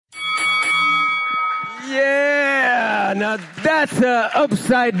Yeah! Now that's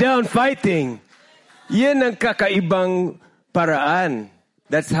upside down fighting. Yan ang kakaibang paraan.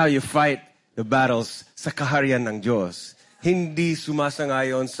 That's how you fight the battles sa kaharian ng Diyos. Hindi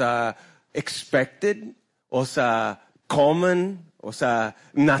sumasangayon sa expected o sa common o sa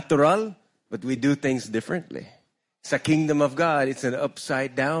natural, but we do things differently. Sa kingdom of God, it's an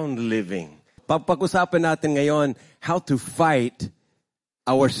upside down living. Pag-usapan natin ngayon how to fight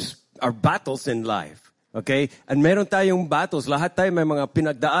our battles in life. Okay? And meron tayong battles. Lahat tayo may mga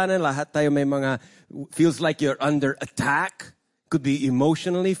pinagdaanan. Lahat tayo may mga feels like you're under attack. Could be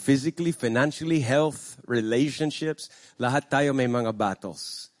emotionally, physically, financially, health, relationships. Lahat tayo may mga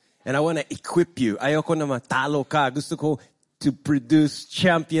battles. And I want to equip you. Ayoko na matalo ka. Gusto ko to produce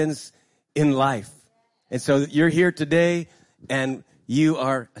champions in life. And so you're here today and you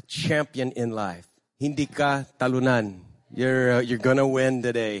are a champion in life. Hindi ka talunan. You're gonna win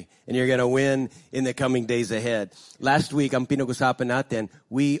today. And you're gonna win in the coming days ahead. Last week, ang pinag-usapan natin,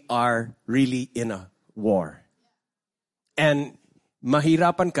 we are really in a war. And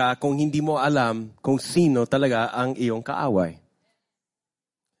mahirapan ka kung hindi mo alam kung sino talaga ang iyong kaaway.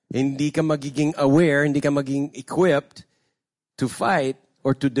 Hindi ka magiging aware, hindi ka magiging equipped to fight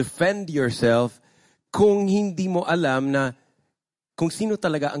or to defend yourself kung hindi mo alam na kung sino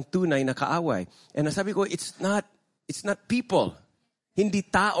talaga ang tunay na kaaway. And nasabi ko, it's not people. Hindi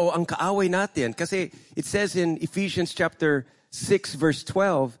tao ang kaaway natin. Kasi it says in Ephesians chapter 6 verse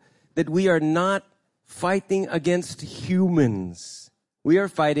 12 that we are not fighting against humans. We are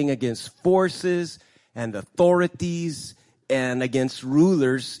fighting against forces and authorities and against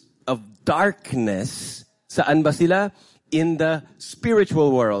rulers of darkness. Saan ba sila? In the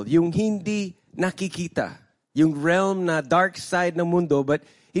spiritual world. Yung hindi nakikita. Yung realm na dark side ng mundo but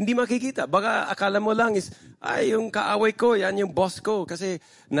hindi makikita. Baka akala mo lang is, yung kaaway ko, yan yung boss ko kasi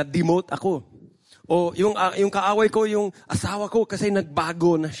na-demote ako. O yung kaaway ko, yung asawa ko kasi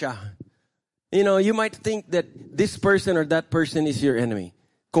nagbago na siya. You know, you might think that this person or that person is your enemy.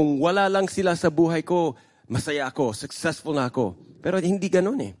 Kung wala lang sila sa buhay ko, masaya ako, successful na ako. Pero hindi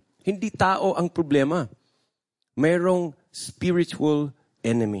ganun eh. Hindi tao ang problema. Mayroong spiritual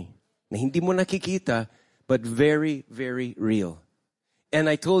enemy na hindi mo nakikita but very, very real. And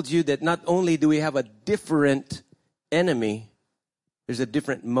I told you that not only do we have a different enemy, there's a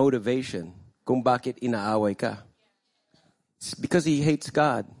different motivation kung bakit inaaway ka. It's because he hates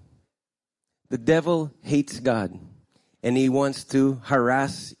God. The devil hates God. And he wants to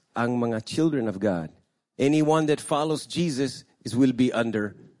harass ang mga children of God. Anyone that follows Jesus will be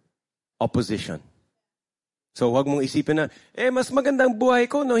under opposition. So wag mong isipin na, mas magandang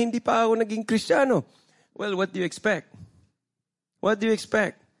buhay ko, no? Hindi pa ako naging Kristiyano. Well, what do you expect? What do you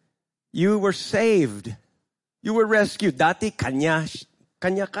expect? You were saved. You were rescued. Dati,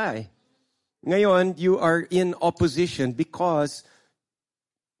 kanya ka eh. Ngayon, you are in opposition because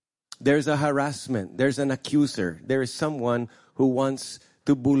there's a harassment. There's an accuser. There is someone who wants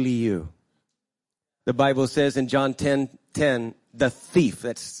to bully you. The Bible says in John 10:10, the thief,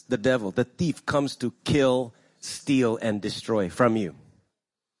 that's the devil, the thief comes to kill, steal, and destroy from you.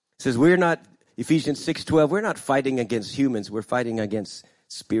 It says we're not, Ephesians 6:12, we're not fighting against humans, we're fighting against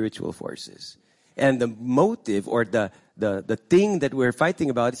spiritual forces. And the motive or the thing that we're fighting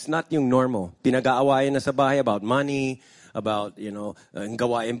about, it's not yung normal. Pinag-aawayan na sa bahay about money, about,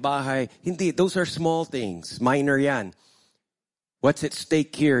 gawain bahay. Hindi, those are small things. Minor yan. What's at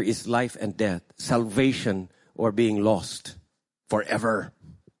stake here is life and death, salvation or being lost forever.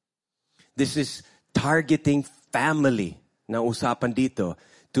 This is targeting family na usapan dito,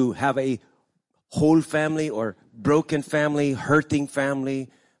 to have a whole family or broken family, hurting family,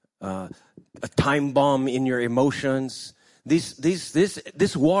 a time bomb in your emotions.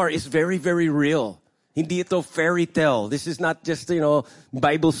 This war is very, very real. Hindi ito fairy tale. This is not just,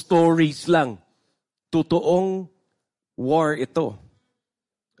 Bible stories lang. Totoong war ito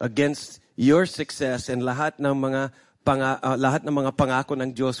against your success and lahat ng mga pangako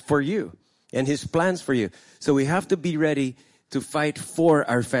ng Diyos for you and His plans for you. So we have to be ready to fight for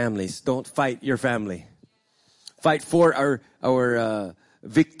our families. Don't fight your family. Fight for our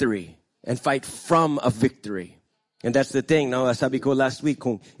victory and fight from a victory. And that's the thing. Now, sabi ko last week,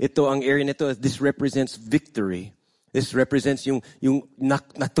 kung ito ang area nito, this represents victory. This represents yung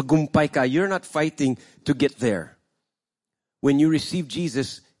natagumpay ka. You're not fighting to get there. When you receive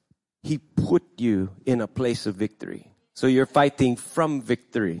Jesus, He put you in a place of victory. So you're fighting from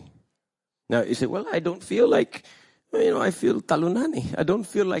victory. Now, you say, well, I don't feel like, I feel talunan eh. I don't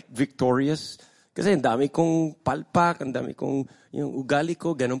feel like victorious. Kasi ang dami kong palpak, ang dami kong, yung ugali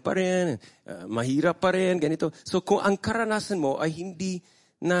ko, ganun pa rin, mahirap pa rin, ganito. So kung ang karanasan mo ay hindi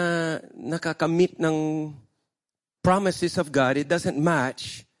na nakakamit ng promises of God, it doesn't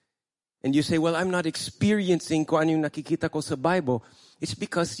match, and you say, well, I'm not experiencing kung ano yung nakikita ko sa Bible, it's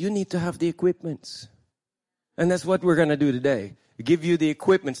because you need to have the equipments. And that's what we're going to do today. We give you the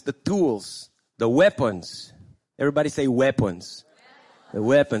equipments, the tools, the weapons. Everybody say weapons. The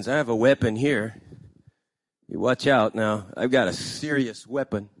weapons. I have a weapon here. You watch out now. I've got a serious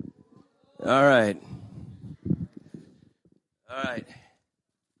weapon. All right. All right.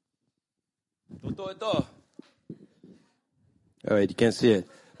 Ito. All right, you can't see it.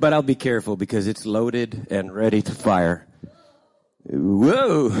 But I'll be careful because it's loaded and ready to fire.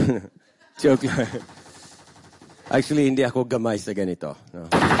 Whoa! Joke lang. Actually, hindi ako gamay sa ganito. No.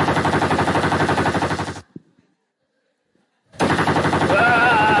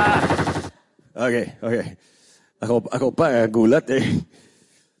 Okay. Ako pa, gulat eh.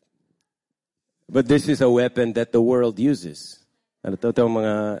 But this is a weapon that the world uses. Ano to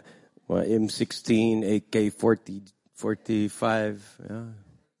mga M16, AK-40, 45, and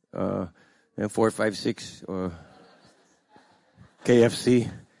 4.56, or KFC.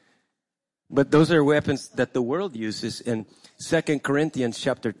 But those are weapons that the world uses. In 2 Corinthians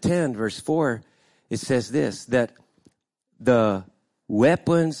chapter 10, verse 4, it says this, that the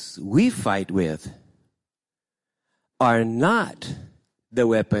weapons we fight with are not the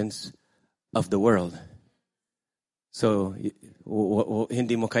weapons of the world. So,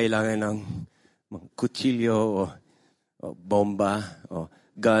 hindi mo kailangan ng kutsilyo o bomba o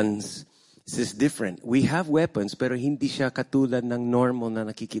guns. This is different. We have weapons, pero hindi siya katulad ng normal na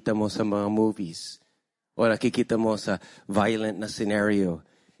nakikita mo sa mga movies o nakikita mo sa violent na scenario.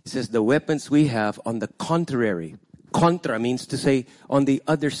 It says the weapons we have, on the contrary. Contra means to say on the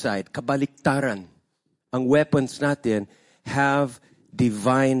other side, kabaliktaran. Ang weapons natin have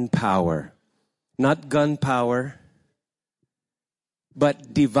divine power. Not gun power,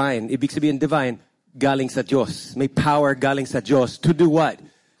 but divine. Ibig sabihin divine, galing sa Diyos. May power galing sa Diyos. To do what?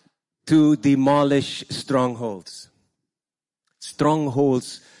 To demolish strongholds.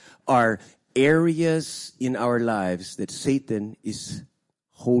 Strongholds are areas in our lives that Satan is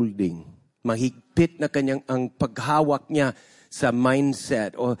holding. Mahigpit na kanyang ang paghawak niya sa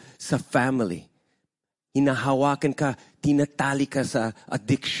mindset o sa family. Hinahawakan ka, tinatali ka sa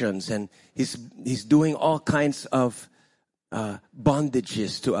addictions, and he's doing all kinds of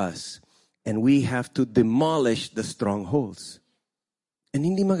bondages to us. And we have to demolish the strongholds. And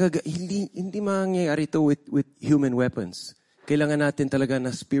hindi mangyayari ito with human weapons. Kailangan natin talaga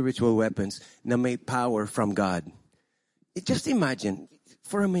na spiritual weapons na may power from God. Just imagine,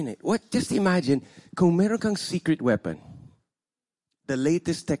 for a minute, just imagine kung meron kang secret weapon. The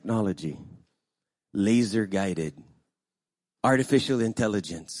latest technology, laser-guided, artificial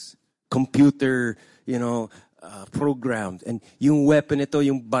intelligence, computer, programmed. And yung weapon ito,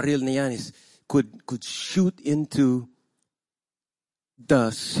 yung baril na yan could shoot into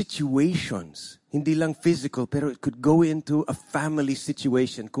the situations, hindi lang physical, pero it could go into a family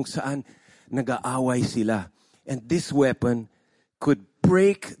situation kung saan nag-aaway sila. And this weapon could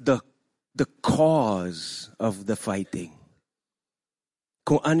break the cause of the fighting.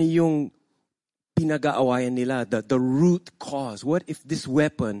 Kung ano yung pinag-aawayan nila, the root cause. What if this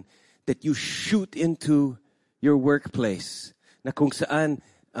weapon that you shoot into your workplace, na kung saan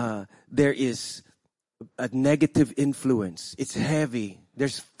there is a negative influence, it's heavy,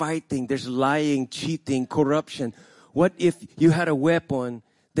 there's fighting, there's lying, cheating, corruption. What if you had a weapon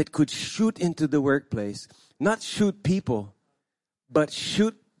that could shoot into the workplace, not shoot people, but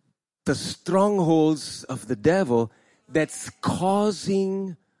shoot the strongholds of the devil that's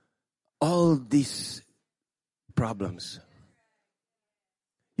causing all these problems?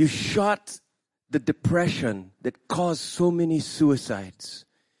 You shot the depression that caused so many suicides.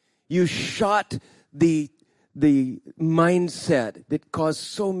 You shot the mindset that caused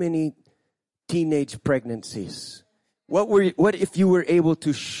so many teenage pregnancies. What if you were able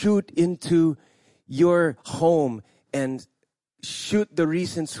to shoot into your home and shoot the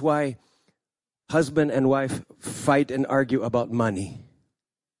reasons why husband and wife fight and argue about money?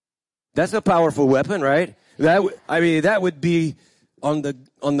 That's a powerful weapon, right? That would be on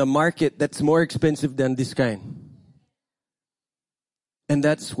the market that's more expensive than this kind. And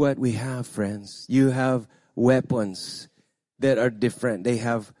that's what we have, friends. You have weapons that are different. They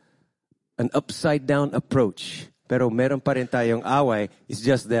have an upside-down approach. Pero meron pa rin tayong away. It's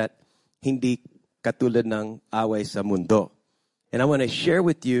just that hindi katulad ng away sa mundo. And I want to share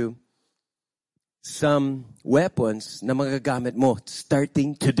with you some weapons na magagamit mo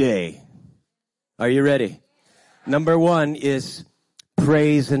starting today. Are you ready? Number 1 is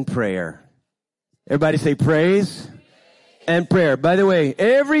praise and prayer. Everybody say praise and prayer. By the way,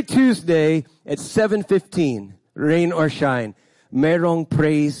 every Tuesday at 7:15, rain or shine, merong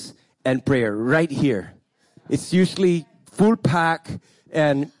praise and prayer right here. It's usually full pack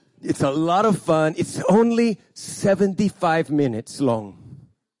and it's a lot of fun. It's only 75 minutes long.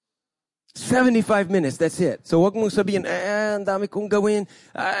 75 minutes, that's it. So wag mong sabihin, ang dami kong gawin.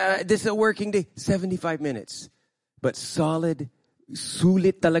 This is a working day. 75 minutes. But solid,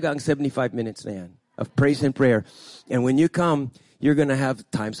 sulit talaga ang 75 minutes na yan of praise and prayer. And when you come, you're going to have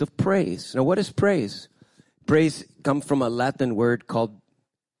times of praise. Now, what is praise? Praise comes from a Latin word called,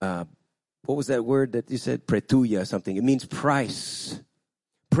 what was that word that you said? Pretuia, something. It means price.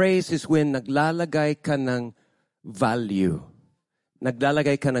 Praise is when naglalagay ka ng value.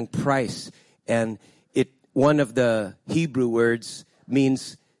 Naglalagay ka ng price. And one of the Hebrew words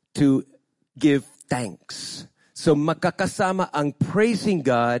means to give thanks. So magkakasama ang praising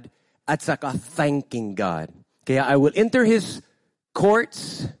God at saka thanking God. Kaya I will enter His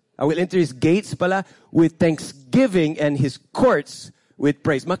courts, I will enter His gates pala with thanksgiving and His courts with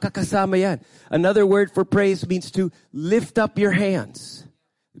praise. Magkakasama yan. Another word for praise means to lift up your hands.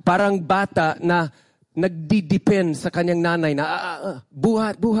 Parang bata na nagdidepend sa kanyang nanay na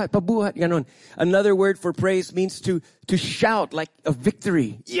buhat, pabuhat, ganon. Another word for praise means to shout like a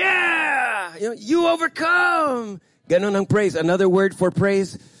victory. Yeah! You overcome! Ganon ang praise. Another word for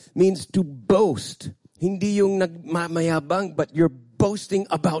praise means to boast. Hindi yung nagmamayabang, but you're boasting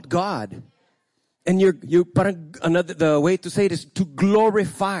about God. And you're parang, the way to say it is to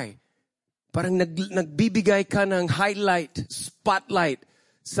glorify. Parang nagbibigay ka ng highlight, spotlight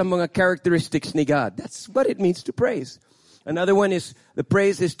sa mga characteristics ni God. That's what it means to praise. Another one is, the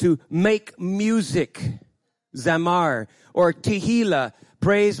praise is to make music. Zamar. Or tehila.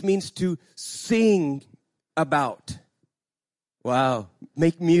 Praise means to sing about. Wow.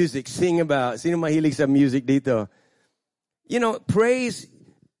 Make music. Sing about. Sino mahilig sa music dito? You know, praise,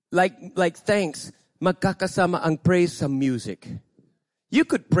 like thanks, magkakasama ang praise sa music. You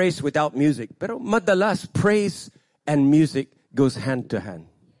could praise without music, pero madalas praise and music goes hand to hand.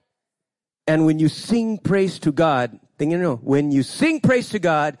 And when you sing praise to God, when you sing praise to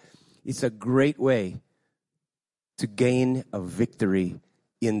God, it's a great way to gain a victory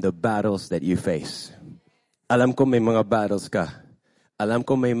in the battles that you face. Alam ko may mga battles ka. Alam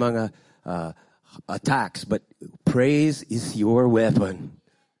ko may mga attacks, but praise is your weapon.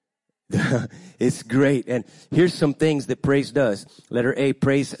 It's great. And here's some things that praise does. Letter A,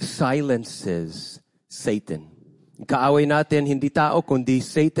 praise silences Satan. Kaaway natin, hindi tao, kundi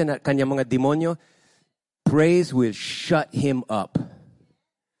Satan at kanyang mga demonyo. Praise will shut him up.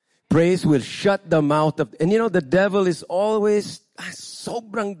 Praise will shut the mouth of... And the devil is always...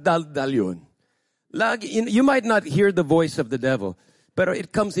 sobrang daldal yun. You might not hear the voice of the devil, pero it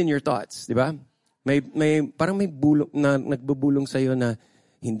comes in your thoughts, di ba? Parang may bulong na nagbubulong sa'yo na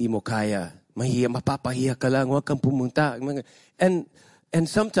hindi mo kaya. Mapapahiya ka lang, huwag kang pumunta. And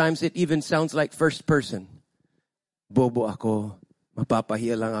sometimes it even sounds like first person. Bobo ako,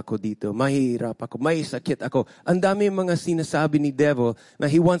 mapapahiya lang ako dito, mahirap ako, may sakit ako. Ang dami mga sinasabi ni devil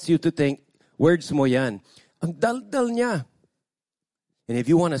na he wants you to think, words mo yan. Ang daldal niya. And if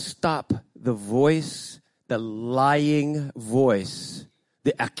you want to stop the voice, the lying voice,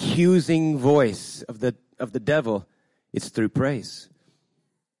 the accusing voice of the devil, it's through praise.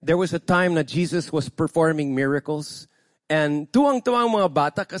 There was a time that Jesus was performing miracles. And tuwang-tuwang mga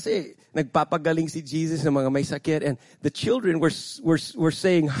bata kasi nagpapagaling si Jesus ng mga may sakit. And the children were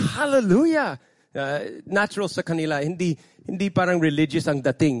saying, Hallelujah! Natural sa kanila. Hindi parang religious ang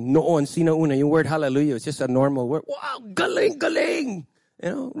dating. Noon, sino una? Yung word hallelujah, it's just a normal word. Wow, galing!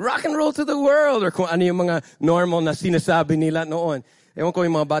 Rock and roll to the world. Or kung ano yung mga normal na sinasabi nila noon. Ewan ko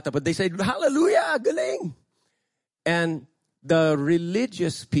yung mga bata. But they said, Hallelujah! Galing! And the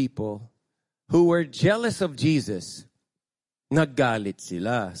religious people who were jealous of Jesus, naggalit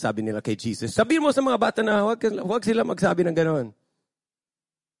sila. Sabi nila kay Jesus, sabihin mo sa mga bata na huwag sila magsabi ng gano'n.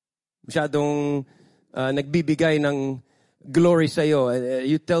 Masyadong nagbibigay ng glory sa'yo.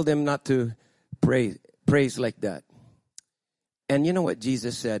 You tell them not to praise like that. And you know what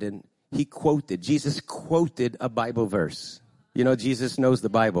Jesus said? And Jesus quoted a Bible verse. Jesus knows the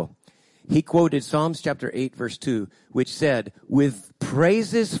Bible. He quoted Psalms chapter 8, verse 2, which said, with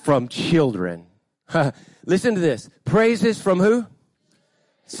praises from children. Listen to this. Praises from who?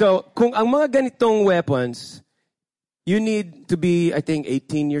 So, kung ang mga ganitong weapons, you need to be, I think,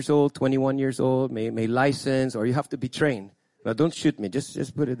 18 years old, 21 years old, may license, or you have to be trained. Now, don't shoot me.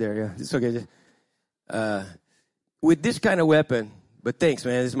 Just put it there. Yeah, it's okay. With this kind of weapon, but thanks,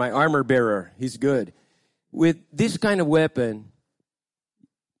 man. This is my armor bearer. He's good. With this kind of weapon,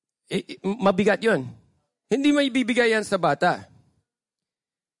 mabigat yun. Hindi may bibigay yan sa bata.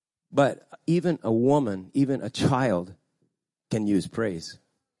 But even a woman, even a child can use praise.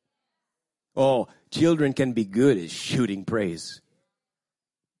 Oh, children can be good at shooting praise.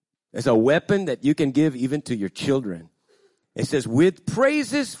 It's a weapon that you can give even to your children. It says, with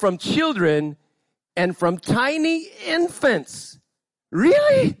praises from children and from tiny infants.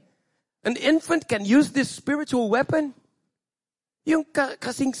 Really? An infant can use this spiritual weapon? Yung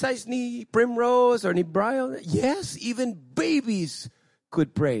kasing size ni Primrose or ni Brian? Yes, even babies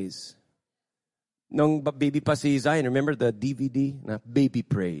could praise. Nung baby pa si Zion, remember the DVD na Baby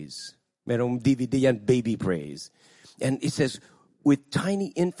Praise? Merong DVD yan, Baby Praise. And it says, with tiny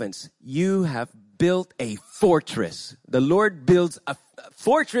infants, you have built a fortress. The Lord builds a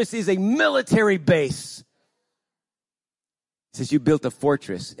fortress is a military base. It says you built a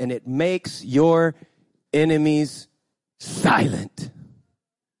fortress and it makes your enemies silent.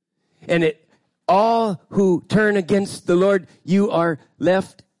 And all who turn against the Lord, you are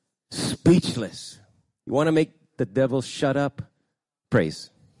left speechless. You want to make the devil shut up? Praise.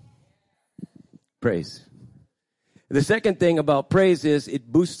 Praise. The second thing about praise is it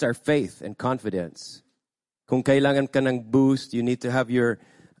boosts our faith and confidence. Kung kailangan ka ng boost, you need to have your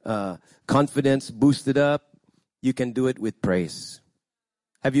confidence boosted up. You can do it with praise.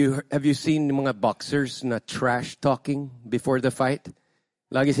 Have you seen mga boxers na trash talking before the fight?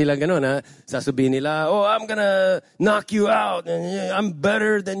 Lagi sila gano'n, ha? Sasabihin nila, oh, I'm gonna knock you out. And I'm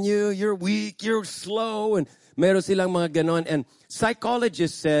better than you. You're weak. You're slow. And meron silang mga gano'n. And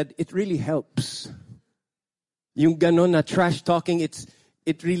psychologists said it really helps. Yung ganon na trash talking, it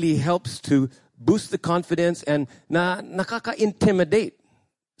really helps to boost the confidence and nakaka-intimidate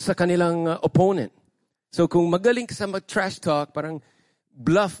sa kanilang opponent. So kung magaling ka sa mag-trash talk, parang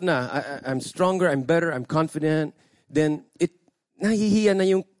bluff na, I'm stronger, I'm better, I'm confident, then nahihiya na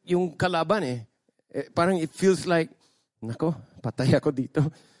yung kalaban eh. Parang it feels like, nako, patay ako dito.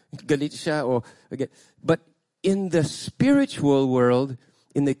 Galit siya. But in the spiritual world,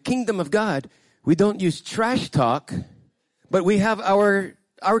 in the kingdom of God, we don't use trash talk, but we have our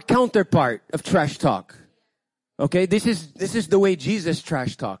counterpart of trash talk. Okay, this is the way Jesus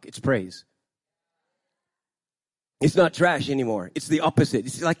trash talk. It's praise. It's not trash anymore. It's the opposite.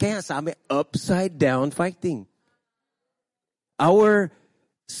 It's like kaya sabi, upside down fighting. Our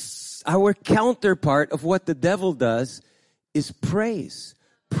counterpart of what the devil does is praise.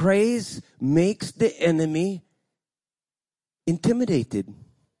 Praise makes the enemy intimidated.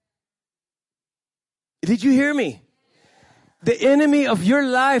 Did you hear me? The enemy of your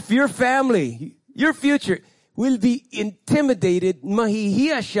life, your family, your future will be intimidated.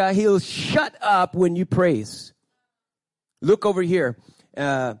 Mahihiya siya. He'll shut up when you praise. Look over here.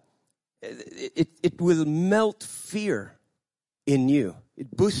 It will melt fear in you.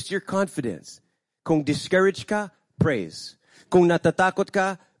 It boosts your confidence. Kung discouraged ka, praise. Kung natatakot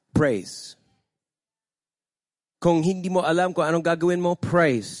ka, praise. Kung hindi mo alam kung anong gagawin mo,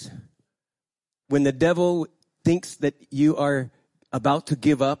 praise. When the devil thinks that you are about to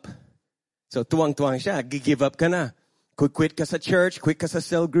give up, so tuwang-tuwang siya, give up ka na. Quit ka sa church, quit ka sa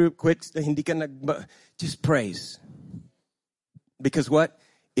cell group, hindi ka just praise. Because what?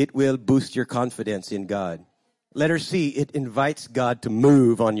 It will boost your confidence in God. Letter C, it invites God to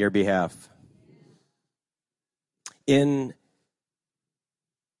move on your behalf. Throughout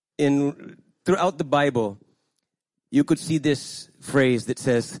the Bible, you could see this phrase that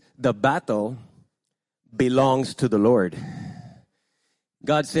says, the battle belongs to the Lord.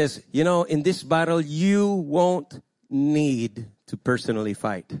 God says, in this battle, you won't need to personally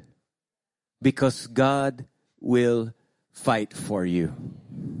fight because God will fight for you.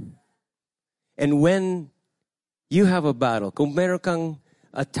 And when you have a battle, kung meron kang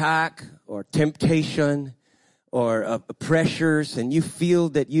attack or temptation or pressures and you feel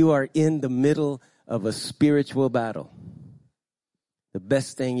that you are in the middle of a spiritual battle, the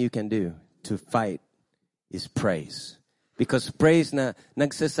best thing you can do to fight is praise. Because praise na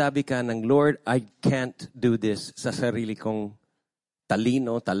nagsasabi ka ng Lord, I can't do this sa sarili kong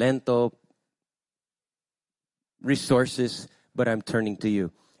talento, resources, but I'm turning to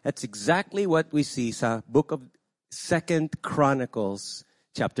you. That's exactly what we see sa book of 2 Chronicles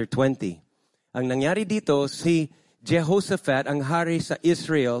chapter 20. Ang nangyari dito, si Jehoshaphat, ang hari sa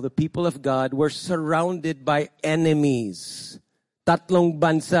Israel, the people of God, were surrounded by enemies. Tatlong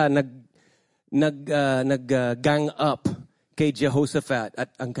bansa gang up kay Jehoshaphat at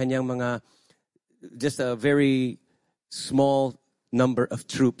ang kanyang mga, just a very small number of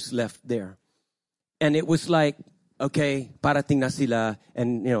troops left there. And it was like, okay, parating na sila,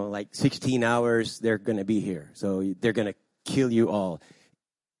 and like 16 hours, they're going to be here. So they're going to kill you all.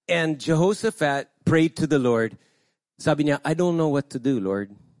 And Jehoshaphat prayed to the Lord. Sabi niya, I don't know what to do,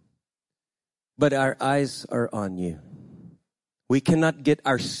 Lord. But our eyes are on you. We cannot get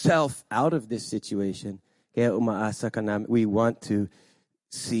ourselves out of this situation. Kaya umaasa ka namin. We want to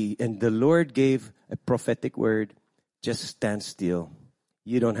see. And the Lord gave a prophetic word. Just stand still.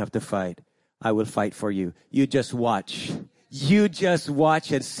 You don't have to fight. I will fight for you. You just watch. You just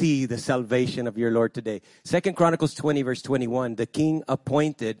watch and see the salvation of your Lord today. 2 Chronicles 20 verse 21. The king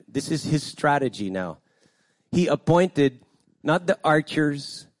appointed. This is his strategy now. He appointed not the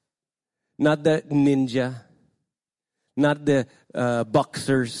archers, not the ninja, not the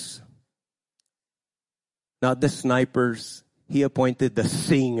boxers, not the snipers. He appointed the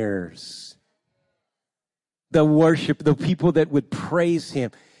singers, the worship, the people that would praise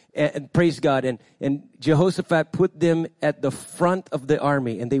him and praise God. And Jehoshaphat put them at the front of the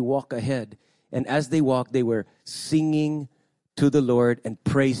army, and they walk ahead. And as they walk, they were singing to the Lord and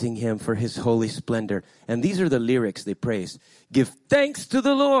praising him for his holy splendor. And these are the lyrics they praised. Give thanks to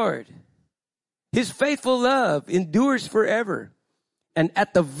the Lord. His faithful love endures forever. And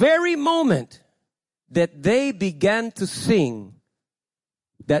at the very moment that they began to sing,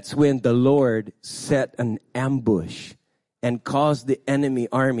 that's when the Lord set an ambush and caused the enemy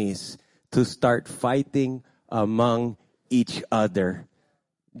armies to start fighting among each other.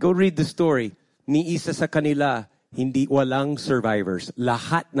 Go read the story. Ni isa sa kanila, hindi walang survivors.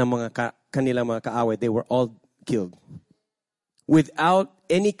 Lahat ng mga kanila mga kaaway, they were all killed. Without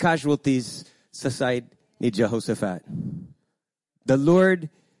any casualties sa side ni Jehoshaphat. The Lord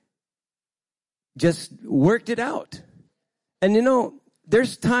just worked it out. And you know,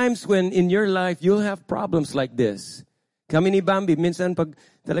 there's times when in your life you'll have problems like this. Kami ni Bambi, minsan pag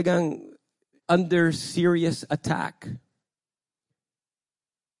talagang under serious attack,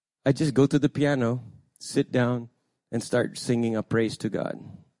 I just go to the piano, sit down, and start singing a praise to God.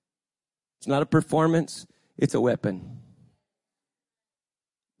 It's not a performance, it's a weapon.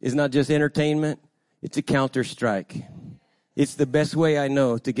 It's not just entertainment, it's a counter-strike. It's the best way I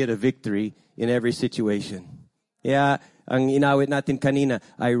know to get a victory in every situation. Yeah, ang inawit natin kanina,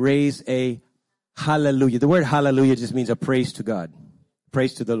 I raise a hallelujah. The word hallelujah just means a praise to God.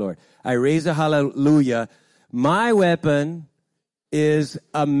 Praise to the Lord. I raise a hallelujah. My weapon is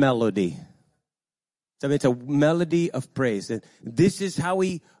a melody. So it's a melody of praise. And this is how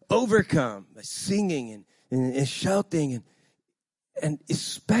we overcome by singing and shouting. And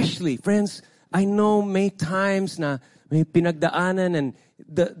especially, friends, I know many times na may pinagdaanan and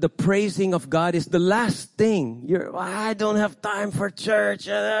the praising of God is the last thing. I don't have time for church.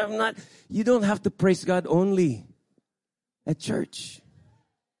 You don't have to praise God only at church.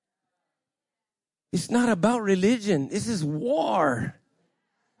 It's not about religion. This is war.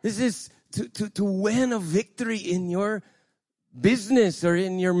 This is to win a victory in your business or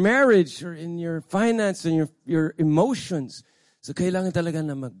in your marriage or in your finance and your emotions. So kailangan talaga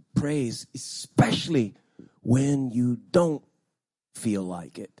na mag-praise, especially when you don't feel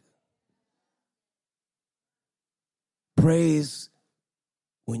like it. Praise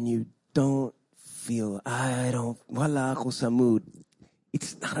when you don't feel, wala ako sa mood.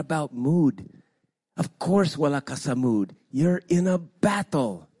 It's not about mood. Of course, wala ka sa mood. You're in a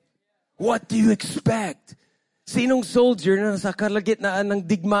battle. What do you expect? Sinong soldier na nasa kalagitnaan ng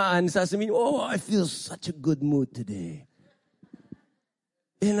digmaan sasabihin, I feel such a good mood today.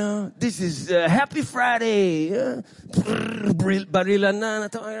 You know, this is Happy Friday. Barilan na,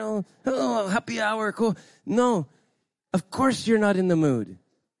 happy hour ko. No, of course you're not in the mood.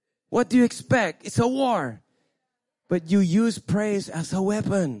 What do you expect? It's a war. But you use praise as a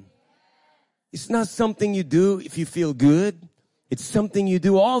weapon. It's not something you do if you feel good. It's something you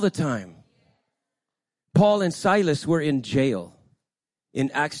do all the time. Paul and Silas were in jail in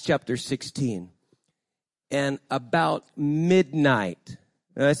Acts chapter 16. And about midnight,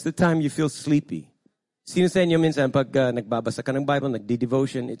 that's the time you feel sleepy. Sino sa inyo minsan pag nagbabasa ka ng Bible,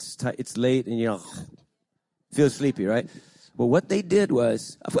 nagdi-devotion, it's late and you feel sleepy, right? Well, what they did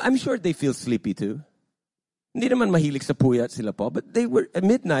was, I'm sure they feel sleepy too. Hindi naman mahilig sa puyat sila po, but they were at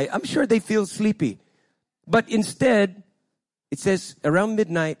midnight. I'm sure they feel sleepy. But instead, it says around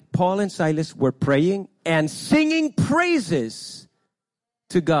midnight, Paul and Silas were praying and singing praises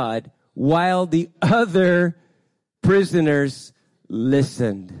to God while the other prisoners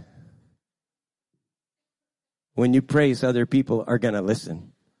listened. When you praise, other people are going to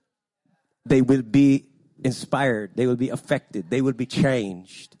listen. They will be inspired. They will be affected. They will be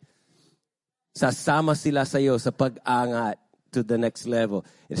changed. Sasama sila sa'yo sa pag-angat to the next level.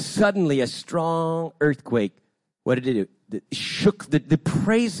 And suddenly, a strong earthquake, what did it do? It shook. The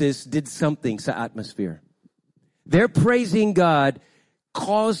praises did something sa atmosphere. They're praising God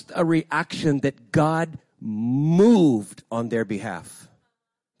caused a reaction that God moved on their behalf.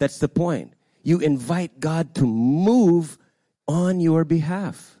 That's the point. You invite God to move on your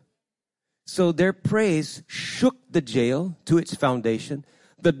behalf. So their praise shook the jail to its foundation.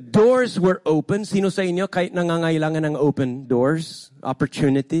 The doors were open. Sino sa inyo kahit nangangailangan ng open doors,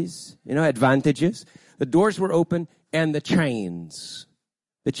 opportunities, advantages? The doors were open and the chains,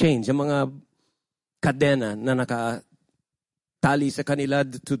 yung mga kadena na nakatali sa kanila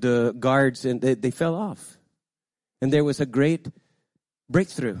to the guards, and they fell off. And there was a great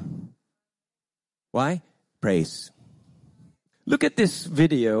breakthrough. Why? Praise. Look at this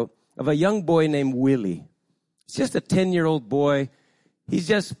video of a young boy named Willie. He's just a 10-year-old boy. He's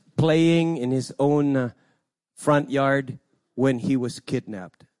just playing in his own front yard when he was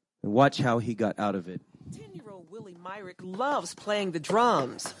kidnapped. And watch how he got out of it. 10-year-old Willie Myrick loves playing the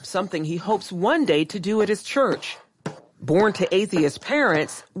drums, something he hopes one day to do at his church. Born to atheist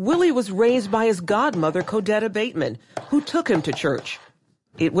parents, Willie was raised by his godmother, Codetta Bateman, who took him to church.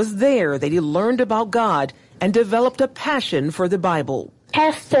 It was there that he learned about God and developed a passion for the Bible.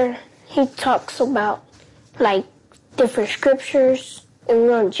 Pastor, he talks about, different scriptures, and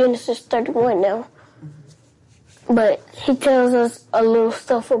we're on Genesis 31 now. But he tells us a little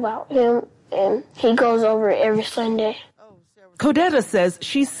stuff about him, and he goes over it every Sunday. Codetta says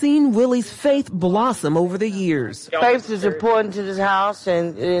she's seen Willie's faith blossom over the years. Faith is important to this house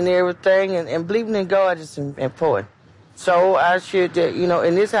and everything, and believing in God is important. So I should,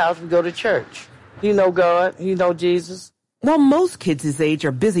 in this house we go to church. He know God, he know Jesus. While most kids his age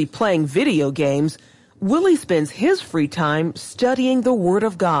are busy playing video games, Willie spends his free time studying the Word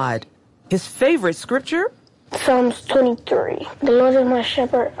of God. His favorite scripture? Psalms 23. The Lord is my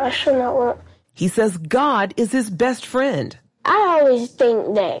shepherd, I shall not want. He says God is his best friend. I always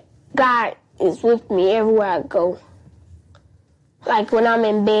think that God is with me everywhere I go. Like when I'm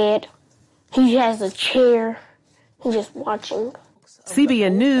in bed, he has a chair, he's just watching.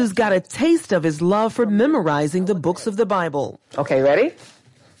 CBN News got a taste of his love for memorizing the books of the Bible. Okay, ready?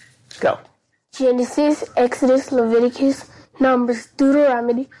 Go. Genesis, Exodus, Leviticus, Numbers,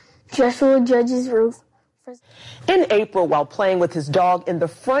 Deuteronomy, Joshua, Judges, Ruth. In April, while playing with his dog in the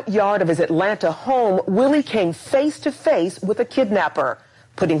front yard of his Atlanta home, Willie came face to face with a kidnapper,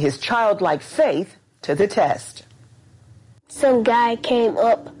 putting his childlike faith to the test. Some guy came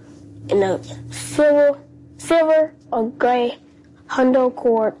up in a silver or gray Honda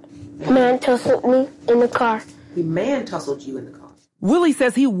Accord. Man tussled me in the car. The man tussled you in the car. Willie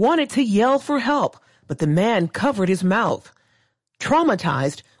says he wanted to yell for help, but the man covered his mouth.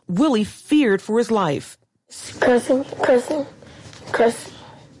 Traumatized, Willie feared for his life. Cussing.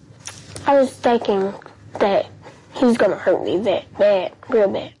 I was thinking that he was going to hurt me bad, real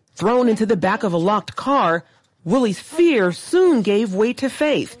bad. Thrown into the back of a locked car, Willie's fear soon gave way to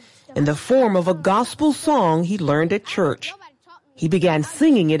faith in the form of a gospel song he learned at church. He began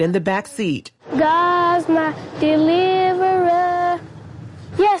singing it in the back seat. God's my deliverer.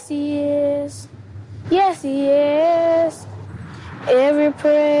 Yes, he is. Yes, he is. Every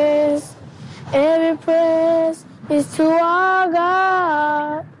praise is to our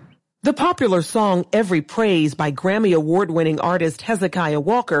God. The popular song Every Praise by Grammy Award-winning artist Hezekiah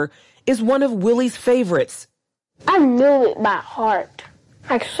Walker is one of Willie's favorites. I knew it by heart.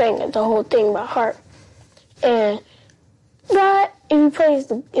 I sang it, the whole thing by heart. And God, if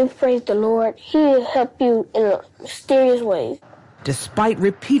you praise the Lord, he'll help you in mysterious ways. Despite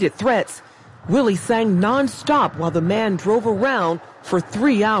repeated threats, Willie sang non-stop while the man drove around for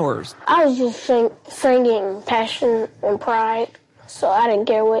 3 hours. I was just singing passion and pride, so I didn't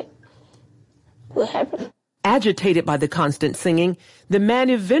care what happened. Agitated by the constant singing, the man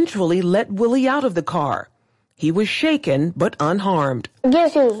eventually let Willie out of the car. He was shaken but unharmed. I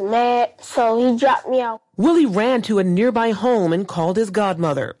guess he was mad, so he dropped me out. Willie ran to a nearby home and called his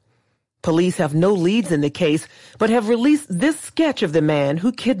godmother. Police have no leads in the case, but have released this sketch of the man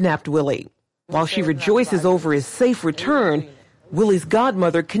who kidnapped Willie. While she rejoices over his safe return, Willie's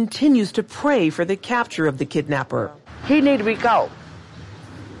godmother continues to pray for the capture of the kidnapper. He need to be caught.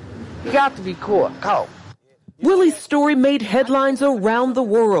 He got to be caught. Willie's story made headlines around the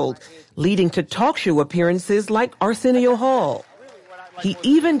world, leading to talk show appearances like Arsenio Hall. He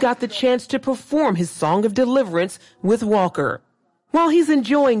even got the chance to perform his song of deliverance with Walker. While he's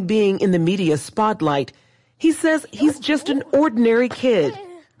enjoying being in the media spotlight, he says he's just an ordinary kid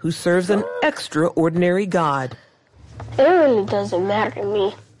who serves an extraordinary God. It really doesn't matter to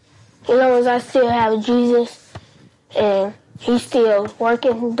me. As long as I still have Jesus and he's still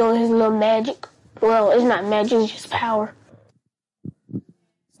working, doing his little magic. Well, it's not magic, it's just power.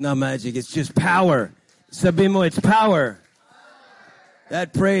 It's not magic, it's just power. Sabi mo, it's power.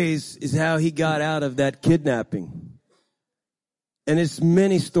 That praise is how he got out of that kidnapping. And it's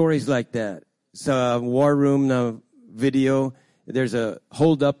many stories like that. Sa War Room na video, there's a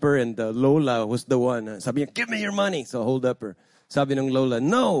hold-upper and the Lola was the one. Sabi niya, give me your money. So hold-upper. Sabi ng Lola,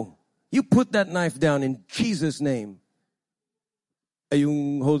 no, you put that knife down in Jesus' name. Ay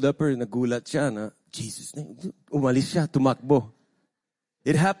yung hold-upper, nagulat siya na, Jesus' name. Umalis siya, tumakbo.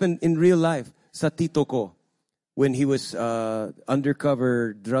 It happened in real life sa tito ko when he was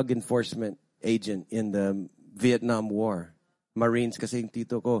undercover drug enforcement agent in the Vietnam War. Marines kasi yung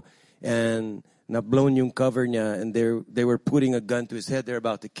tito ko. And na-blown yung cover niya and they were putting a gun to his head. They're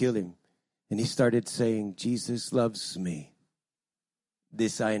about to kill him. And he started saying, Jesus loves me.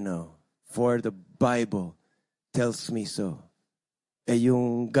 This I know. For the Bible tells me so. Eh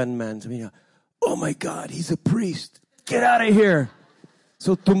yung gunman, sabi niya, oh my God, he's a priest. Get out of here.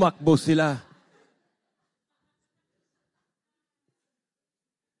 So tumakbo sila.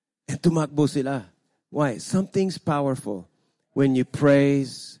 And tumakbo sila. Why? Something's powerful when you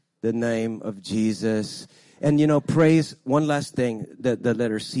praise the name of Jesus. And you know, praise, one last thing, the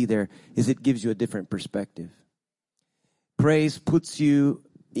letter C there, is it gives you a different perspective. Praise puts you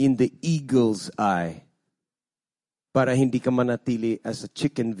in the eagle's eye. Para hindi ka manatili as a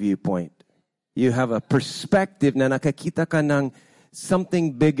chicken viewpoint. You have a perspective na nakakita ka ng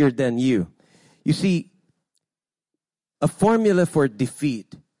something bigger than you. You see, a formula for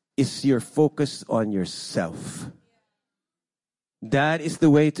defeat is your focus on yourself. That is the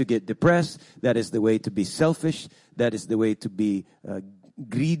way to get depressed. That is the way to be selfish. That is the way to be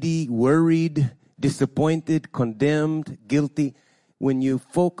greedy, worried, disappointed, condemned, guilty. When you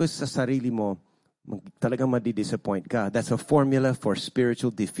focus sa sarili mo, talagang madi-disappoint ka. That's a formula for spiritual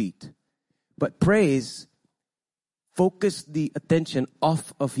defeat. But praise, focus the attention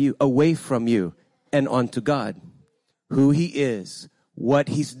off of you, away from you, and onto God. Who He is, what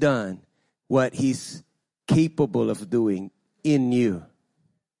He's done, what He's capable of doing in you.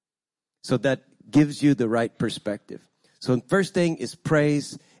 So that gives you the right perspective. So the first thing is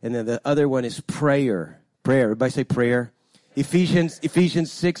praise, and then the other one is prayer. Prayer. Everybody say prayer. Ephesians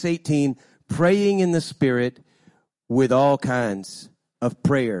 6:18, praying in the Spirit with all kinds of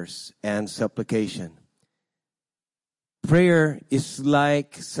prayers and supplication. Prayer is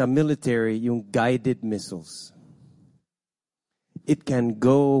like sa military, yung guided missiles. It can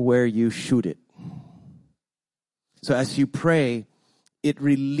go where you shoot it. So as you pray, it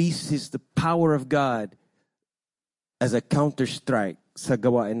releases the power of God as a counter-strike sa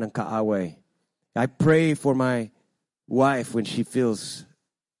gawain ng kaaway. I pray for my wife when she feels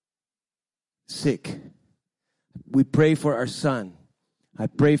sick. We pray for our son. I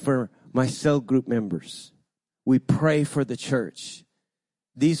pray for my cell group members. We pray for the church.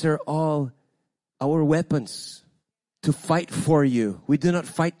 These are all our weapons to fight for you. We do not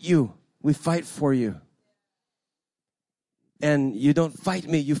fight you. We fight for you. And you don't fight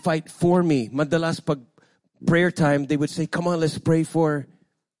me, you fight for me. Madalas pag prayer time, they would say, come on, let's pray for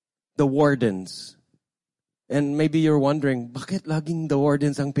the wardens. And maybe you're wondering, bakit laging the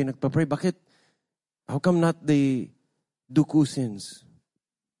wardens ang pinagpapray? Bakit? How come not the dukusins?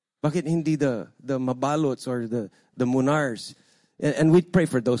 Bakit hindi the mabalots or the munars? And we pray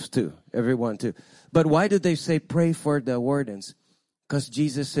for those too, everyone too. But why do they say pray for the wardens? Because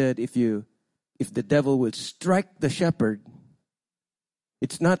Jesus said if the devil will strike the shepherd,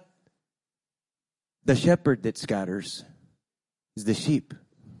 it's not the shepherd that scatters, it's the sheep.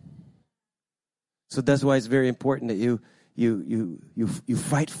 So that's why it's very important that you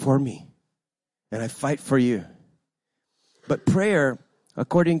fight for me. And I fight for you. But prayer,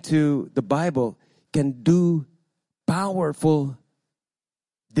 according to the Bible, can do powerful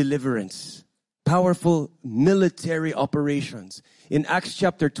deliverance, powerful military operations. In Acts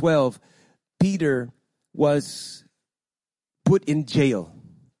chapter 12, Peter was put in jail.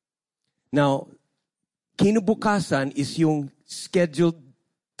 Now, kinabukasan is yung scheduled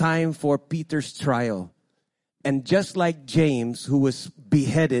time for Peter's trial. And just like James, who was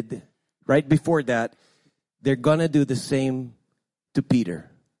beheaded right before that, they're gonna do the same to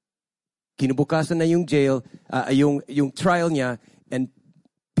Peter. Kinabukasan na yung jail, yung trial niya, and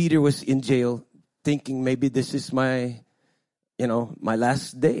Peter was in jail thinking maybe this is my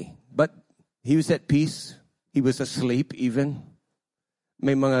last day. But he was at peace. He was asleep even.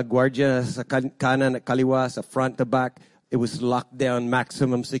 May mga guardia sa kanan at kaliwa, sa front to back. It was locked down,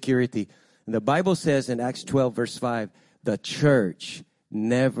 maximum security. And the Bible says in Acts 12 verse 5, the church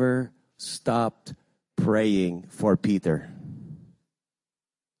never stopped praying for Peter.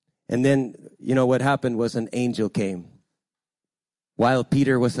 And then, what happened was an angel came. While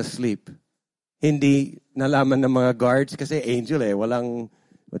Peter was asleep, Hindi nalaman ng mga guards kasi angel walang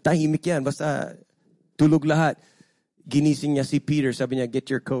tahimik yan, basta tulog lahat. Ginising niya si Peter, sabi niya, get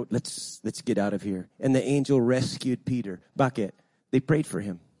your coat, let's get out of here. And the angel rescued Peter. Bakit? They prayed for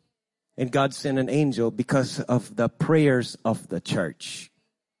him. And God sent an angel because of the prayers of the church.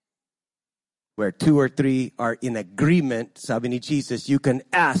 Where 2 or 3 are in agreement, sabi ni Jesus, you can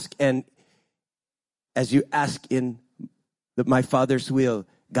ask, and as you ask in my Father's will,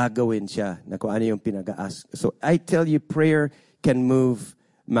 gagawin siya na kung ano yung pinag-ask. So I tell you, prayer can move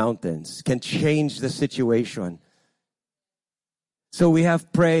mountains, can change the situation. So we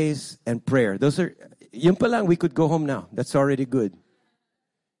have praise and prayer. Those are, yun pa lang, we could go home now. That's already good.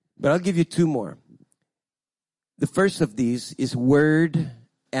 But I'll give you 2 more. The first of these is word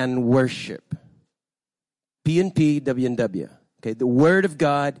and worship. P&P, W&W. Okay, the Word of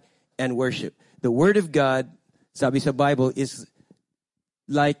God and worship. The Word of God, sabi sa Bible, is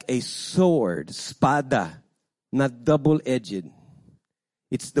like a sword, spada, not double-edged.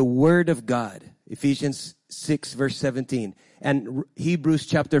 It's the Word of God. Ephesians 6, verse 17. And Hebrews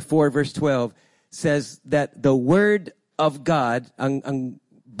chapter 4, verse 12 says that the Word of God, ang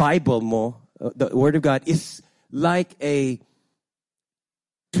Bible mo, the Word of God, is like a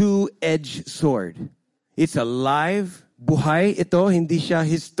two-edged sword. It's alive, buhay ito, hindi siya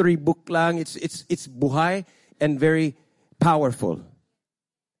history book lang. It's buhay and very powerful.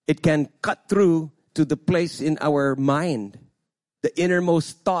 It can cut through to the place in our mind, the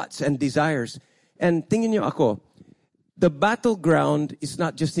innermost thoughts and desires. And tingin niyo ako, the battleground is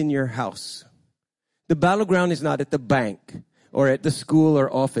not just in your house. The battleground is not at the bank or at the school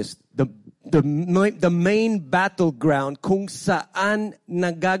or office. The main battleground kung saan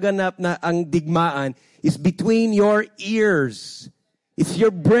nagaganap na ang digmaan is between your ears. It's your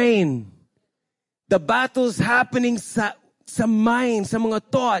brain. The battle's happening sa mind, sa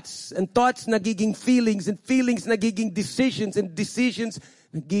mga thoughts, and thoughts nagiging feelings, and feelings nagiging decisions, and decisions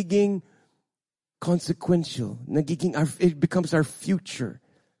nagiging consequential. It becomes our future.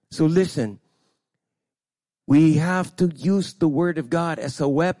 So listen, we have to use the Word of God as a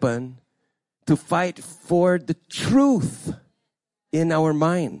weapon to fight for the truth in our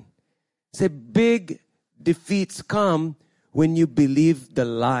mind. Say, big defeats come when you believe the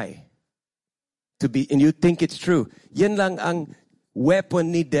lie. And you think it's true. Yan lang ang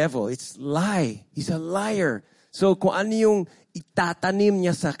weapon ni devil. It's lie. He's a liar. So kung ano yung itatanim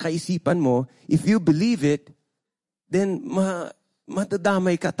niya sa kaisipan mo, if you believe it, then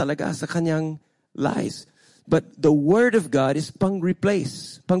matadamay ka talaga sa kanyang lies. But the Word of God is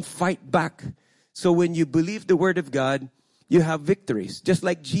pang-replace, pang-fight back. So when you believe the Word of God, you have victories. Just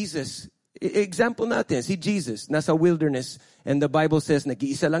like Jesus. Example natin, si Jesus, nasa wilderness, and the Bible says,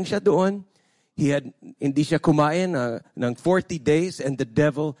 nag-iisa lang siya doon. Hindi siya kumain ng 40 days, and the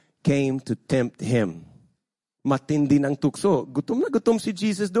devil came to tempt him. Matindi ng tukso. Gutom na gutom si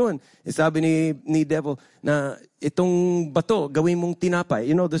Jesus doon. Sabi ni devil na itong bato, gawin mong tinapay.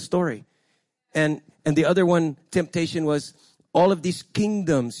 You know the story. And the other one, temptation was all of these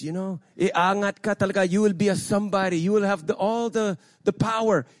kingdoms, iangat ka talaga, you will be a somebody, you will have all the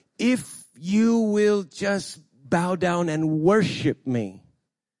power if you will just bow down and worship me.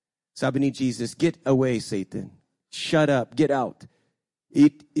 Sabi ni Jesus, get away, Satan. Shut up, get out.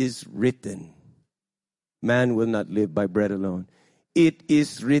 It is written, man will not live by bread alone. It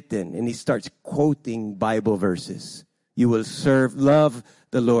is written, and he starts quoting Bible verses. You will love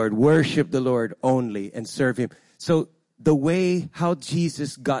the Lord, worship the Lord only, and serve Him. So the way how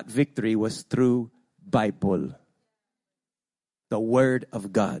Jesus got victory was through Bible, the Word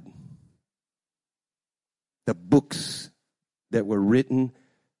of God, the books that were written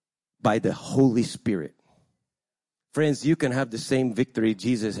by the Holy Spirit. Friends, you can have the same victory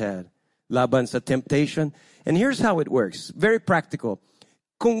Jesus had. Laban sa temptation. And here's how it works. Very practical.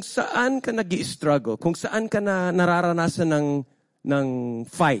 Kung saan ka nag-i-struggle, kung saan ka na nararanasan ng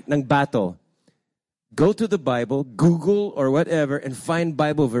fight, ng battle, go to the Bible, Google or whatever, and find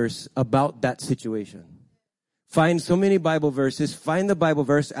Bible verse about that situation. Find so many Bible verses. Find the Bible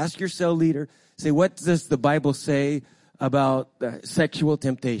verse. Ask your cell leader. Say, what does the Bible say about sexual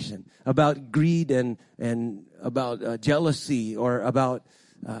temptation, about greed and about jealousy, or about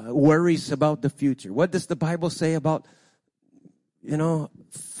worries about the future? What does the Bible say about,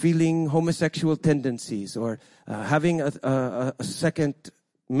 feeling homosexual tendencies or having a second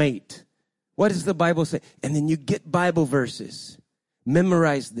mate? What does the Bible say? And then you get Bible verses,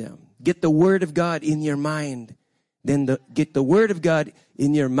 memorize them, get the Word of God in your mind, then get the Word of God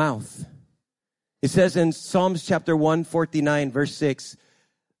in your mouth. It says in Psalms chapter 149, verse 6,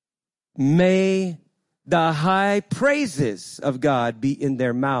 may the high praises of God be in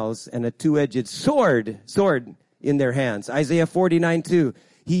their mouths and a two-edged sword in their hands. Isaiah 49:2.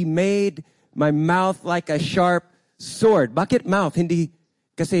 He made my mouth like a sharp sword. Bakit mouth? Hindi,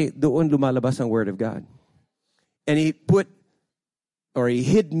 kasi doon lumalabas ang word of God. And he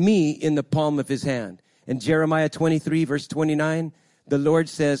hid me in the palm of his hand. In Jeremiah 23 verse 29, the Lord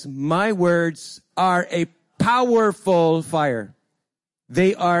says, my words are a powerful fire.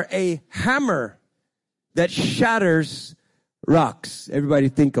 They are a hammer that shatters rocks. Everybody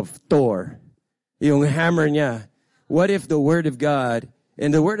think of Thor. Yung hammer niya. What if the word of God,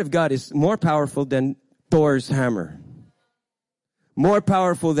 and the word of God is more powerful than Thor's hammer. More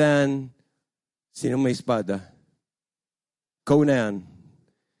powerful than, sino may espada? Conan.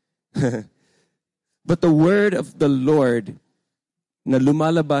 But the word of the Lord na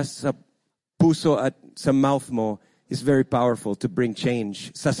lumalabas sa puso at sa mouth mo is very powerful to bring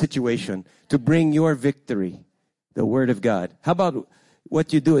change sa situation, to bring your victory, the word of God. How about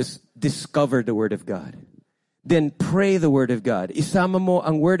what you do is discover the word of God. Then pray the word of God. Isama mo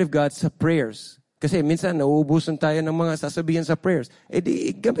ang word of God sa prayers. Kasi minsan nauubusan tayo ng mga sasabihin sa prayers.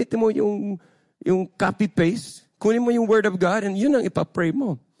 Di gamitin mo yung copy-paste. Kunin mo yung word of God and yun ang ipapray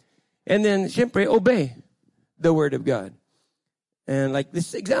mo. And then, syempre, obey the word of God. And like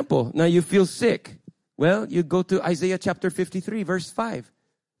this example, now you feel sick. Well, you go to Isaiah chapter 53, verse 5.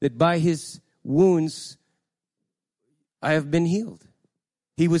 That by his wounds, I have been healed.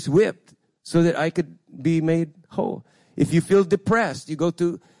 He was whipped so that I could be made whole. If you feel depressed, you go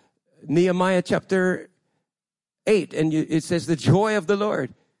to Nehemiah chapter 8, and it says, the joy of the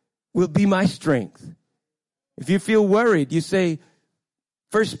Lord will be my strength. If you feel worried, you say,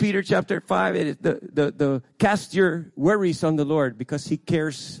 1 Peter chapter 5, the cast your worries on the Lord because He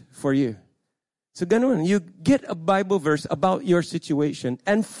cares for you. So ganun, you get a Bible verse about your situation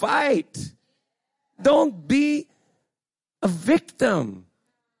and fight. Don't be a victim.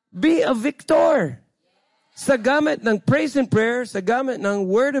 Be a victor. Sa gamit ng praise and prayer, sa gamit ng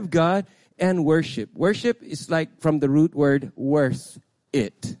word of God and worship. Worship is like from the root word worth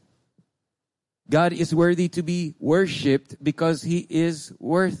it. God is worthy to be worshipped because He is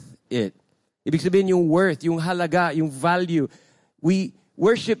worth it. Ibig sabihin yung worth, yung halaga, yung value.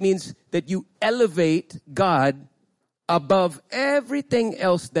 Worship means that you elevate God above everything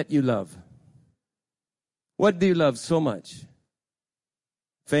else that you love. What do you love so much?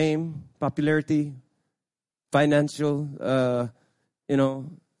 Fame, popularity, financial,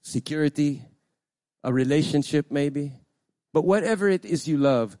 security, a relationship maybe. But whatever it is you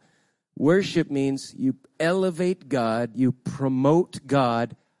love, worship means you elevate God, you promote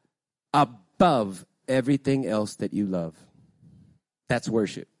God above everything else that you love. That's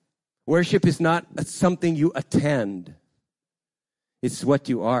worship. Worship is not something you attend. It's what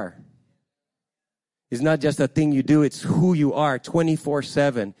you are. It's not just a thing you do, it's who you are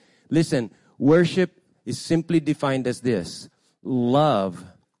 24/7. Listen, worship is simply defined as this: love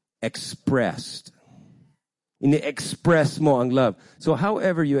expressed. Ini-express mo ang love. So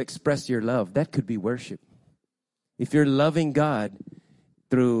however you express your love, that could be worship. If you're loving God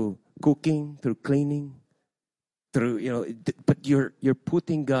through cooking, through cleaning, through, but you're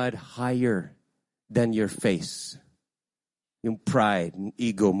putting God higher than your face. Yung pride, yung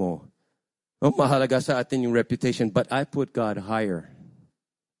ego mo. Mahalaga sa atin yung reputation, but I put God higher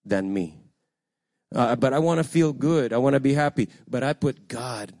than me. But I want to feel good. I want to be happy. But I put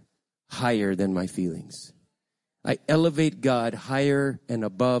God higher than my feelings. I elevate God higher and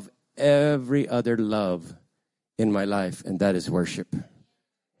above every other love in my life, and that is worship.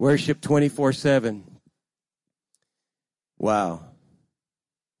 Worship 24/7. Wow.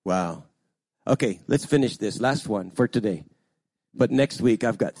 Okay, let's finish this. Last one for today. But next week,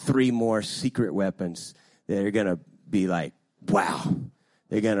 I've got 3 more secret weapons that are going to be like, wow.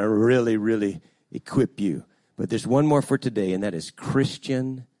 They're going to really, really equip you. But there's one more for today, and that is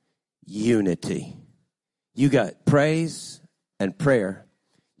Christian unity. You got praise and prayer.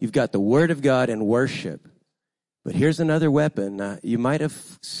 You've got the Word of God and worship. But here's another weapon. You might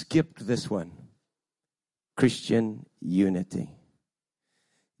have skipped this one. Christian unity.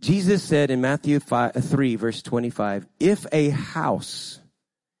 Jesus said in Matthew 3, verse 25, if a house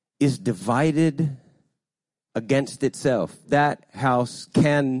is divided against itself, that house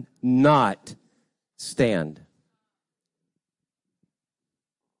cannot stand.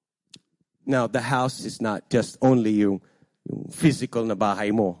 Now, the house is not just only yung physical na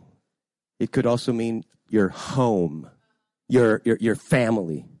bahay mo. It could also mean your home, your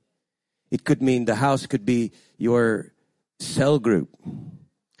family. It could mean the house could be your cell group,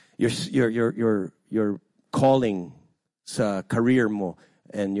 your calling sa career mo,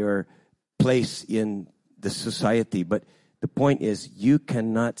 and your place in the society. But the point is, you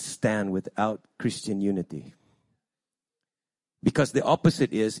cannot stand without Christian unity. Because the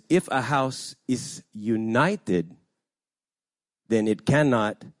opposite is, if a house is united, then it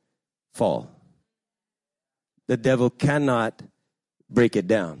cannot fall. The devil cannot break it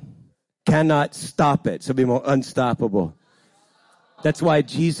down. Cannot stop it. So be more unstoppable. That's why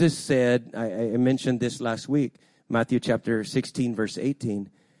Jesus said, I mentioned this last week, Matthew chapter 16, verse 18,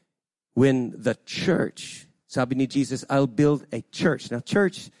 when the church, sabi ni Jesus, I'll build a church. Now,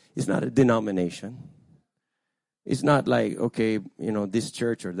 church is not a denomination. It's not like, okay, this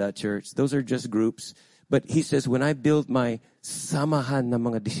church or that church. Those are just groups. But he says, when I build my samahan na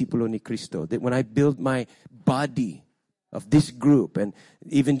mga disipulo ni Cristo, that when I build my body of this group, and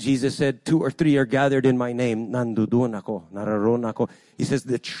even Jesus said, 2 or 3 are gathered in my name, nandoon ako, nararoon ako. He says,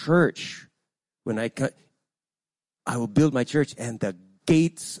 the church, when I will build my church, and the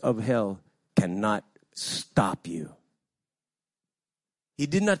gates of hell cannot stop you. He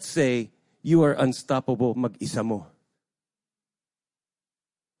did not say, you are unstoppable, mag-isa mo.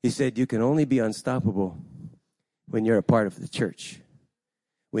 He said, you can only be unstoppable when you're a part of the church.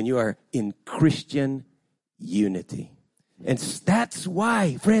 When you are in Christian unity. And that's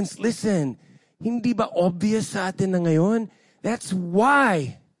why, friends, listen, hindi ba obvious sa atin na ngayon? That's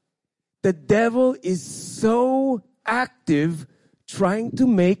why the devil is so active trying to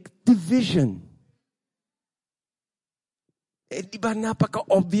make division. Di ba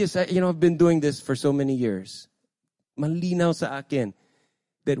napaka-obvious? I've been doing this for so many years. Malinaw sa akin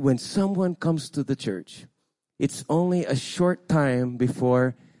that when someone comes to the church, it's only a short time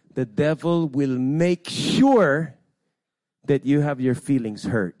before the devil will make sure that you have your feelings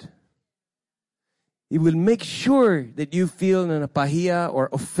hurt. He will make sure that you feel napahiya or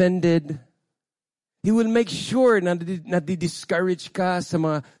offended. He will make sure na discourage ka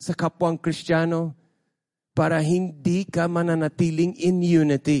sa kapwang Kristiyano para hindi ka mananatiling in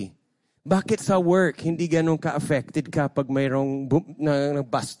unity. Bakit sa work hindi ganun ka-affected ka pag mayroong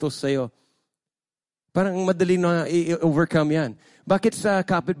bastos sa'yo? Parang madali na i-overcome yan. Bakit sa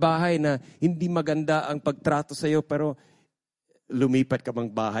kapitbahay na hindi maganda ang pagtrato sa'yo pero lumipat ka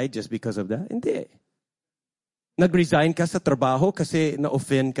bang bahay just because of that? Hindi. Nag-resign ka sa trabaho kasi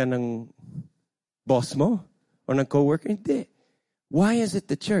na-offend ka ng boss mo o ng coworker? Hindi. Why is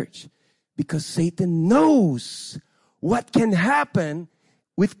it the church? Because Satan knows what can happen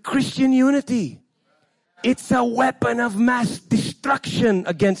with Christian unity. It's a weapon of mass destruction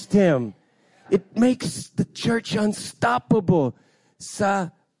against him. It makes the church unstoppable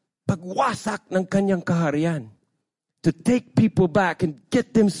sa pagwasak ng kanyang kaharian. To take people back and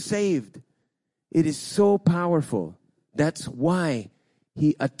get them saved. It is so powerful. That's why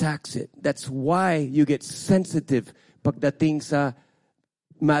he attacks it. That's why you get sensitive pagdating sa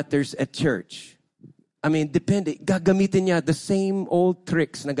matters at church. I mean, depende. Gagamitin niya the same old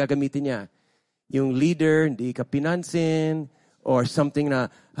tricks na gagamitin niya. Yung leader, hindi ka pinansin, or something na,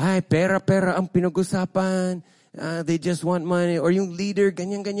 ay, pera ang pinag-usapan. They just want money. Or yung leader,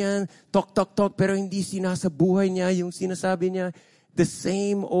 ganyan-ganyan, talk, pero hindi sinasabuhay niya yung sinasabi niya. The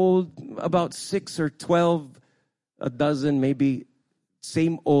same old, about 6 or 12, a dozen maybe,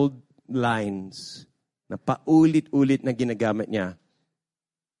 same old lines na paulit-ulit na ginagamit niya.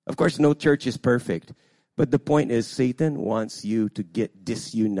 Of course, no church is perfect. But the point is, Satan wants you to get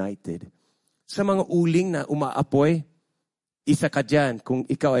disunited. Sa mga uling na umaapoy, isa ka dyan kung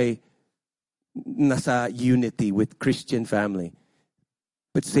ikaw ay nasa unity with Christian family.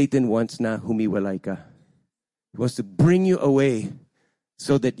 But Satan wants na humiwalay ka. He wants to bring you away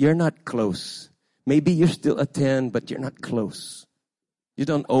so that you're not close. Maybe you're still a 10, but you're not close. You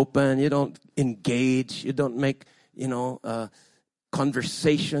don't open, you don't engage, you don't make,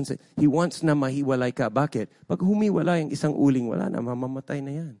 conversations. He wants na mahiwalay ka. Bakit? Pag humiwalay ang isang uling, wala na, mamamatay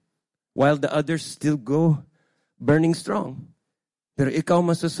na yan. While the others still go burning strong. Pero ikaw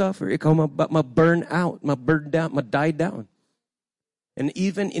masasuffer, ikaw ma-burn out, ma-burn down, ma-die down. And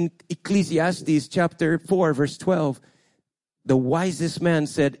even in Ecclesiastes chapter 4, verse 12, the wisest man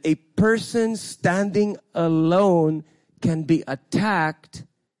said, a person standing alone can be attacked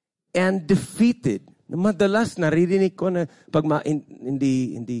and defeated. Madalas naririnig ko na pag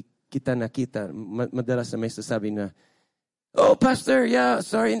hindi kita nakita, madalas na may sasabi na, oh, Pastor, yeah,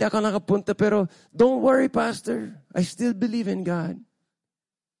 sorry, hindi ako nakapunta, pero don't worry, Pastor. I still believe in God.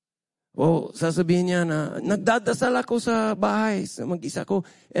 Oh, sasabihin niya na, nagdadasal ako sa bahay, sa mag-isa ko,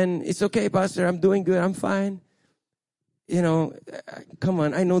 and it's okay, Pastor, I'm doing good, I'm fine. Come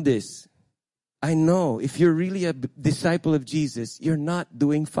on, I know this. I know, if you're really a disciple of Jesus, you're not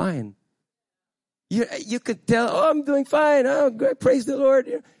doing fine. You could tell, oh, I'm doing fine. Oh, great, praise the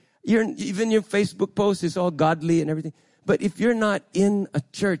Lord. Even your Facebook post is all godly and everything. But if you're not in a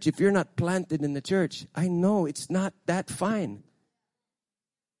church, if you're not planted in the church, I know it's not that fine.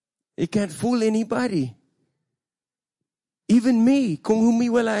 It can't fool anybody. Even me, kung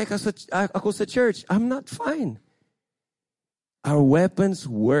humiwalay ako sa church, I'm not fine. Our weapons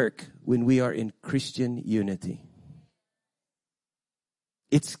work when we are in Christian unity.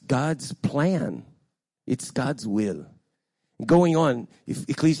 It's God's plan. It's God's will. Going on, if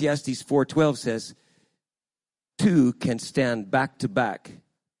Ecclesiastes 4:12 says, 2 can stand back to back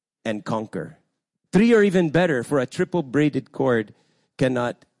and conquer. 3 are even better, for a triple braided cord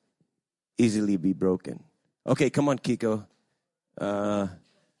cannot easily be broken. Okay, come on, Kiko. Come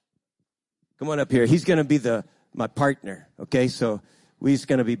on up here. He's going to be my partner. Okay, so we're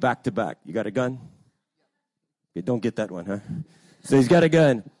going to be back to back. You got a gun? Okay, don't get that one, huh? So he's got a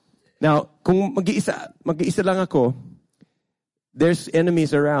gun. Now, kung mag-iisa lang ako, there's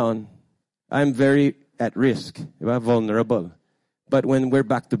enemies around, I'm very at risk, vulnerable. But when we're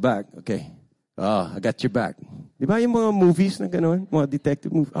back to back, okay, I got your back. Di ba yung mga movies na gano'n? Mga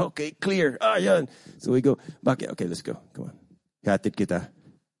detective movies. Okay, clear. Yan. So we go back. Okay, let's go. Come on. Hatid kita.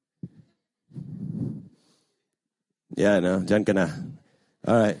 Yeah, no, dyan ka na.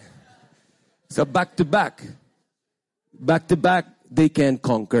 All right. So back to back. Back to back, they can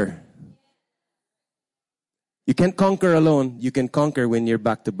conquer. You can't conquer alone. You can conquer when you're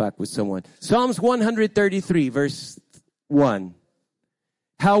back to back with someone. Psalms 133, verse 1.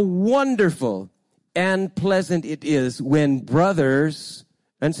 How wonderful and pleasant it is when brothers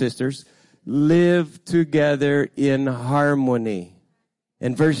and sisters live together in harmony.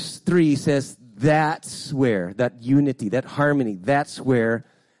 And verse 3 says, that's where, that unity, that harmony, that's where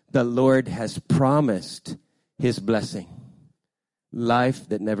the Lord has promised His blessing. Life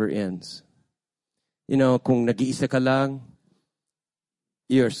that never ends. You know, kung nag-iisa ka lang,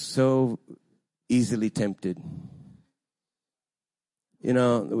 you're so easily tempted. You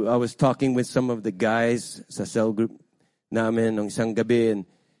know, I was talking with some of the guys sa cell group namin ng isang gabi, and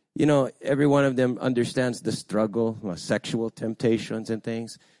you know, every one of them understands the struggle, sexual temptations and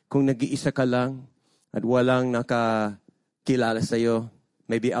things. Kung nag-iisa ka lang at walang nakakilala sa'yo,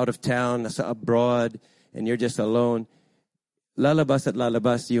 maybe out of town, nasa abroad, and you're just alone, lalabas at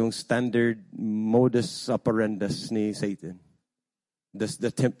lalabas yung standard modus operandus ni Satan.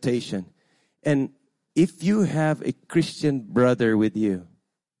 The temptation. And if you have a Christian brother with you,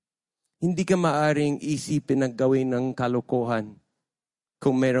 hindi ka maaring isipin ng gawin ng kalokohan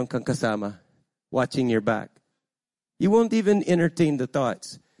kung meron kang kasama watching your back. You won't even entertain the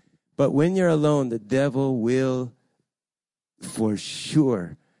thoughts. But when you're alone, the devil will for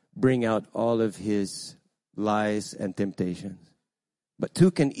sure bring out all of his lies and temptations. But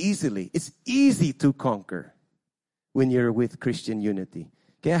it's easy to conquer when you're with Christian unity.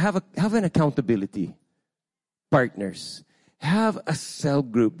 Okay, have an accountability partners. Have a cell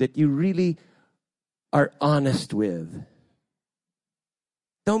group that you really are honest with.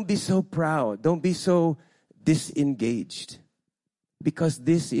 Don't be so proud. Don't be so disengaged. Because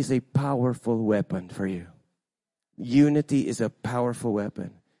this is a powerful weapon for you. Unity is a powerful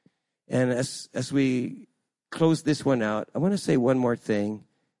weapon. And as we close this one out, I want to say one more thing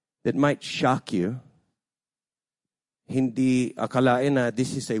that might shock you. Hindi akalain na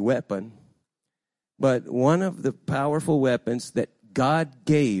this is a weapon. But one of the powerful weapons that God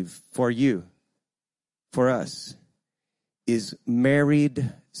gave for you, for us, is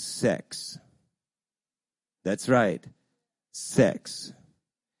married sex. That's right. Sex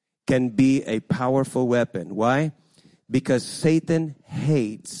can be a powerful weapon. Why? Because Satan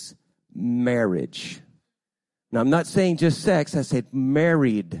hates marriage. Now, I'm not saying just sex. I said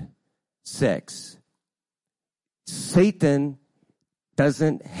married sex. Satan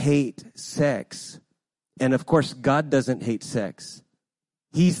doesn't hate sex. And of course, God doesn't hate sex.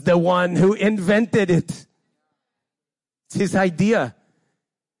 He's the one who invented it. It's His idea.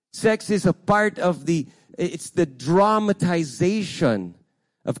 Sex is a part of it's the dramatization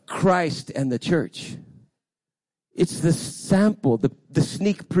of Christ and the church. It's the sample, the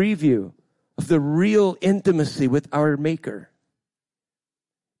sneak preview of the real intimacy with our Maker.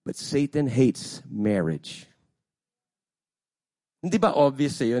 But Satan hates marriage. Hindi ba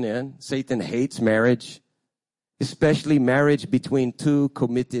obvious sa yun yan? Satan hates marriage. Especially marriage between two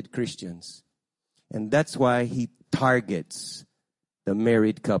committed Christians. And that's why he targets the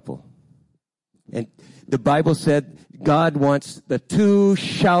married couple. And the Bible said God wants the two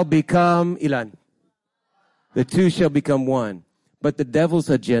shall become ilan? The two shall become one. But the devil's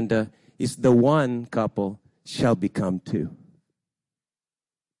agenda is the one couple shall become two.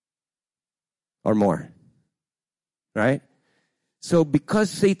 Or more. Right? So because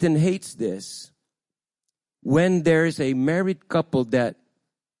Satan hates this, when there's a married couple that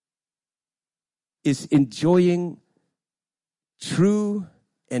is enjoying true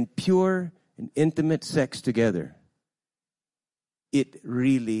and pure and intimate sex together, it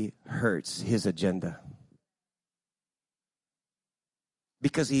really hurts his agenda.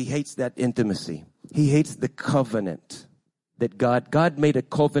 Because he hates that intimacy. He hates the covenant that God made a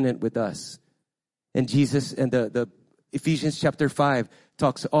covenant with us. And Jesus, and the Ephesians chapter 5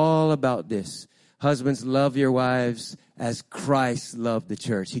 talks all about this. Husbands, love your wives as Christ loved the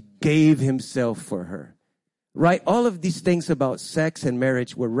church. He gave himself for her. Right? All of these things about sex and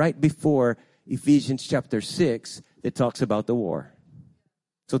marriage were right before Ephesians chapter 6 that talks about the war.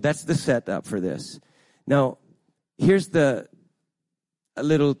 So that's the setup for this. Now, here's a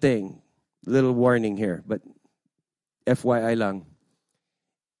little warning here, but FYI lang.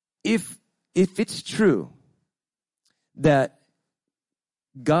 If it's true that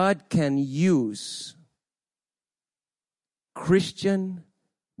God can use Christian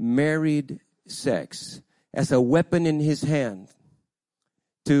married sex as a weapon in his hand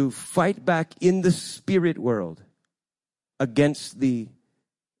to fight back in the spirit world against the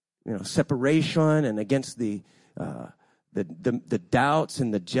separation and against the doubts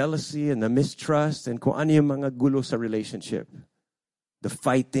and the jealousy and the mistrust and kung ano yung mga gulo sa relationship, the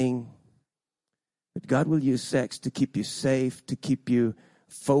fighting. But God will use sex to keep you safe, to keep you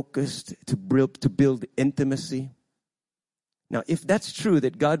focused, to build intimacy. Now, if that's true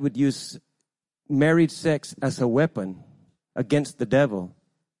that God would use married sex as a weapon against the devil,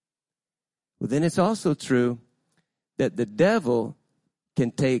 well, then it's also true that the devil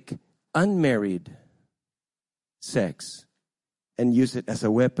can take unmarried sex and use it as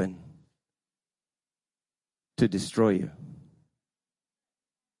a weapon to destroy you.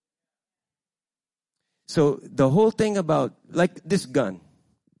 So the whole thing about, like this gun,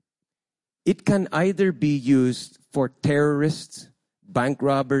 it can either be used for terrorists, bank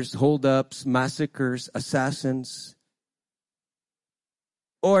robbers, holdups, massacres, assassins,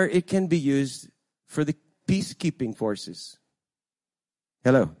 or it can be used for the peacekeeping forces.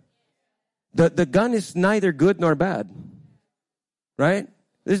 Hello? The gun is neither good nor bad. Right?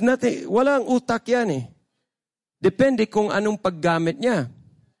 There's nothing, walang utak yan eh. Depende kung anong paggamit niya.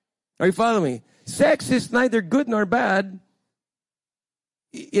 Are you following me? Sex is neither good nor bad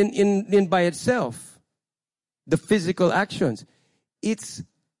in by itself. The physical actions. It's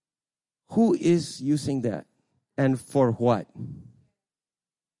who is using that and for what.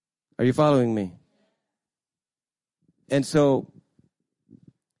 Are you following me? And so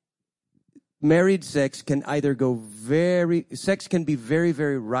married sex can either sex can be very,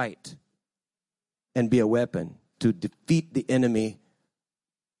 very right and be a weapon to defeat the enemy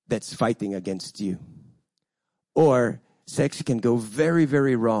that's fighting against you. Or sex can go very,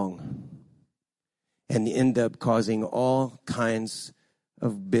 very wrong and end up causing all kinds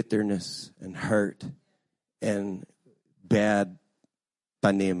of bitterness and hurt and bad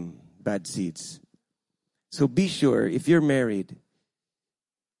tanim, bad seeds. So be sure, if you're married,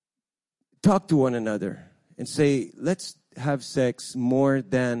 talk to one another and say, let's have sex more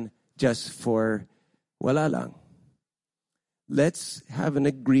than just for wala lang. Let's have an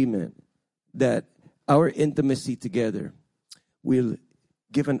agreement that our intimacy together will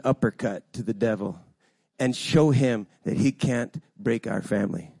give an uppercut to the devil and show him that he can't break our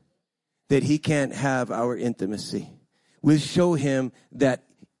family, that he can't have our intimacy. We'll show him that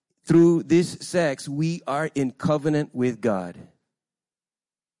through this sex, we are in covenant with God.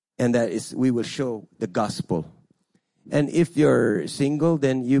 And that is, we will show the gospel. And if you're single,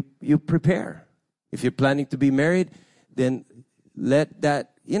 then you prepare. If you're planning to be married, then let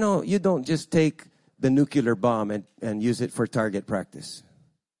that, you don't just take the nuclear bomb and use it for target practice.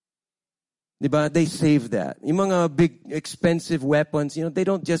 Diba? They save that. Yung mga big, expensive weapons, they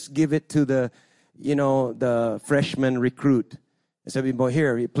don't just give it to the freshman recruit. Sabi mo,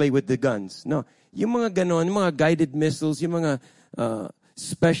 here, you play with the guns. No. Yung mga ganon, yung mga guided missiles, yung mga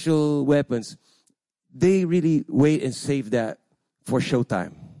special weapons, they really wait and save that for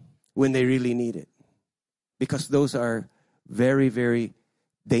showtime when they really need it. Because those are very, very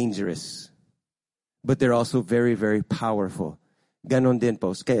dangerous. But they're also very, very powerful. Ganon din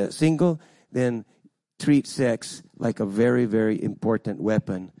po. Kaya single, then treat sex like a very, very important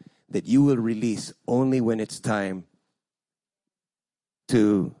weapon that you will release only when it's time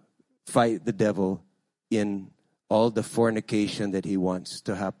to fight the devil in all the fornication that he wants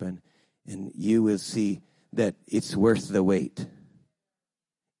to happen. And you will see that it's worth the wait.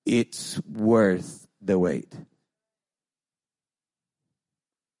 It's worth the wait.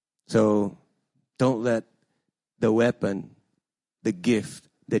 So don't let the weapon the gift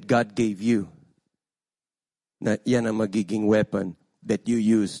that God gave you. Na yan ang magiging weapon that you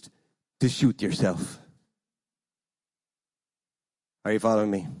used to shoot yourself. Are you following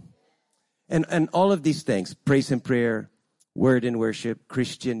me? And all of these things, praise and prayer, word and worship,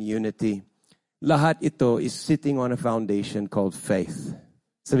 Christian unity, lahat ito is sitting on a foundation called faith.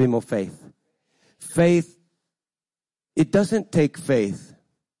 Sabi mo, faith. Faith, it doesn't take faith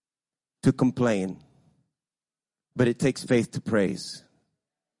to complain, but it takes faith to praise.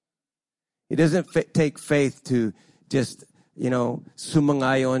 It doesn't take faith to just,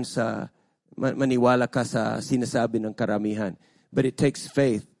 sumangayon sa, maniwala ka sa sinasabi ng karamihan. But it takes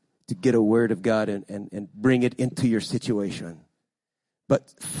faith to get a word of God and bring it into your situation. But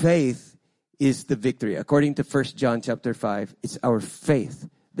faith is the victory. According to 1 John chapter 5, it's our faith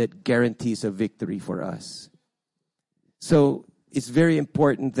that guarantees a victory for us. So it's very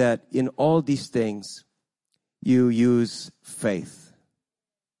important that in all these things, you use faith.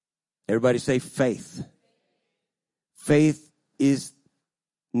 Everybody say faith. Faith is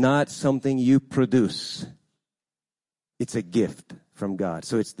not something you produce. It's a gift from God.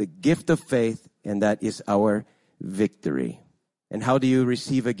 So it's the gift of faith, and that is our victory. And how do you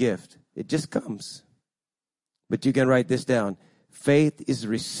receive a gift? It just comes. But you can write this down. Faith is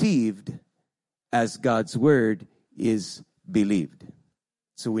received as God's word is believed.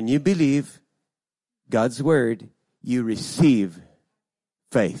 So when you believe God's word, you receive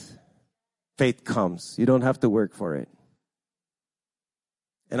faith. Faith comes. You don't have to work for it.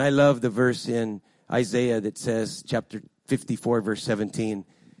 And I love the verse in Isaiah that says, chapter 54, verse 17,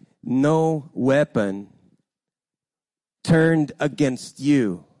 no weapon turned against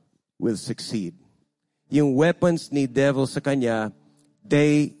you will succeed. Yung weapons ni devil sa kanya,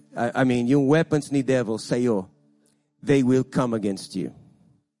 yung weapons ni devil sa'yo, they will come against you.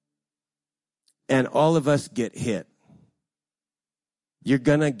 And all of us get hit. You're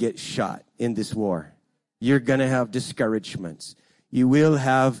gonna get shot in this war. You're gonna have discouragements. You will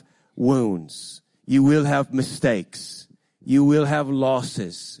have wounds. You will have mistakes. You will have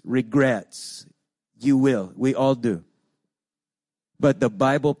losses, regrets. You will. We all do. But the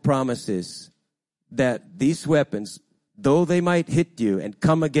Bible promises that these weapons, though they might hit you and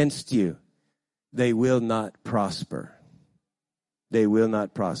come against you, they will not prosper. They will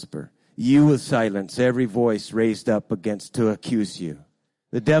not prosper. You will silence every voice raised up against to accuse you.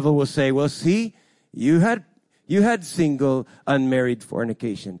 The devil will say, well, see, you had single, unmarried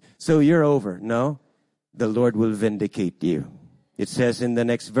fornication, so you're over. No, the Lord will vindicate you. It says in the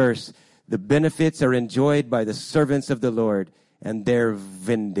next verse, the benefits are enjoyed by the servants of the Lord, and their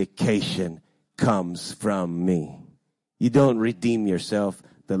vindication comes from me. You don't redeem yourself.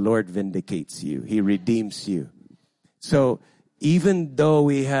 The Lord vindicates you. He redeems you. So even though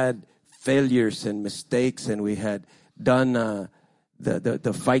we had failures and mistakes and we had done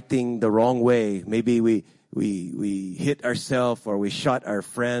the fighting the wrong way, maybe we hit ourselves or we shot our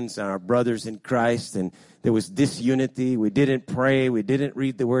friends and our brothers in Christ, and there was disunity. We didn't pray. We didn't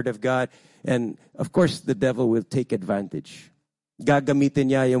read the Word of God. And of course, the devil will take advantage. Gagamitin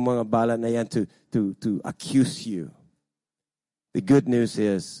niya yung mga bala na yan to accuse you. The good news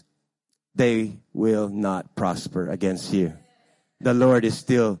is they will not prosper against you. The Lord is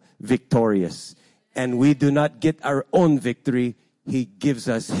still victorious. And we do not get our own victory. He gives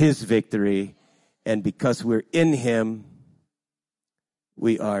us His victory. And because we're in Him,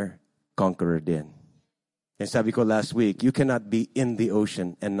 we are conqueror din. And sabi ko last week, you cannot be in the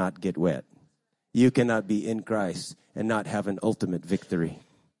ocean and not get wet. You cannot be in Christ and not have an ultimate victory.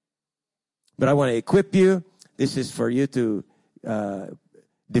 But I want to equip you. This is for you to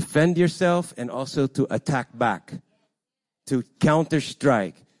defend yourself and also to attack back, to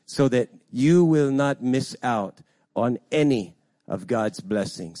counter-strike, so that you will not miss out on any of God's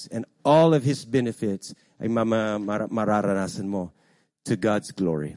blessings. And all of His benefits ay mararanasan mo to God's glory.